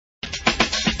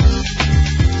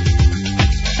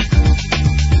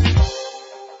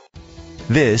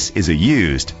This is a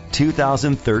used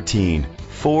 2013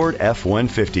 Ford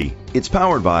F-150. It's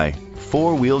powered by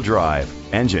four-wheel drive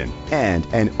engine and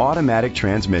an automatic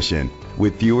transmission.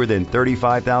 With fewer than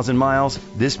 35,000 miles,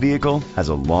 this vehicle has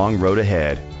a long road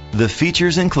ahead. The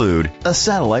features include a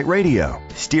satellite radio,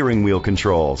 steering wheel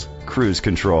controls, cruise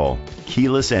control,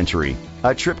 keyless entry,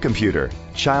 a trip computer,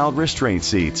 child restraint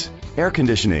seats, air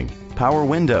conditioning, power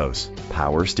windows,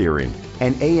 power steering,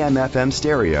 an AM/FM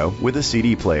stereo with a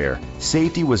CD player.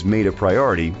 Safety was made a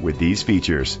priority with these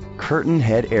features: curtain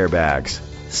head airbags,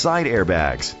 side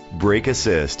airbags, brake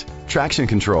assist, traction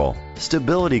control,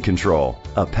 stability control,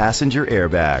 a passenger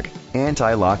airbag,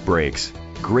 anti-lock brakes.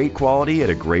 Great quality at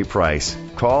a great price.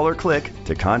 Call or click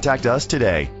to contact us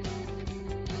today.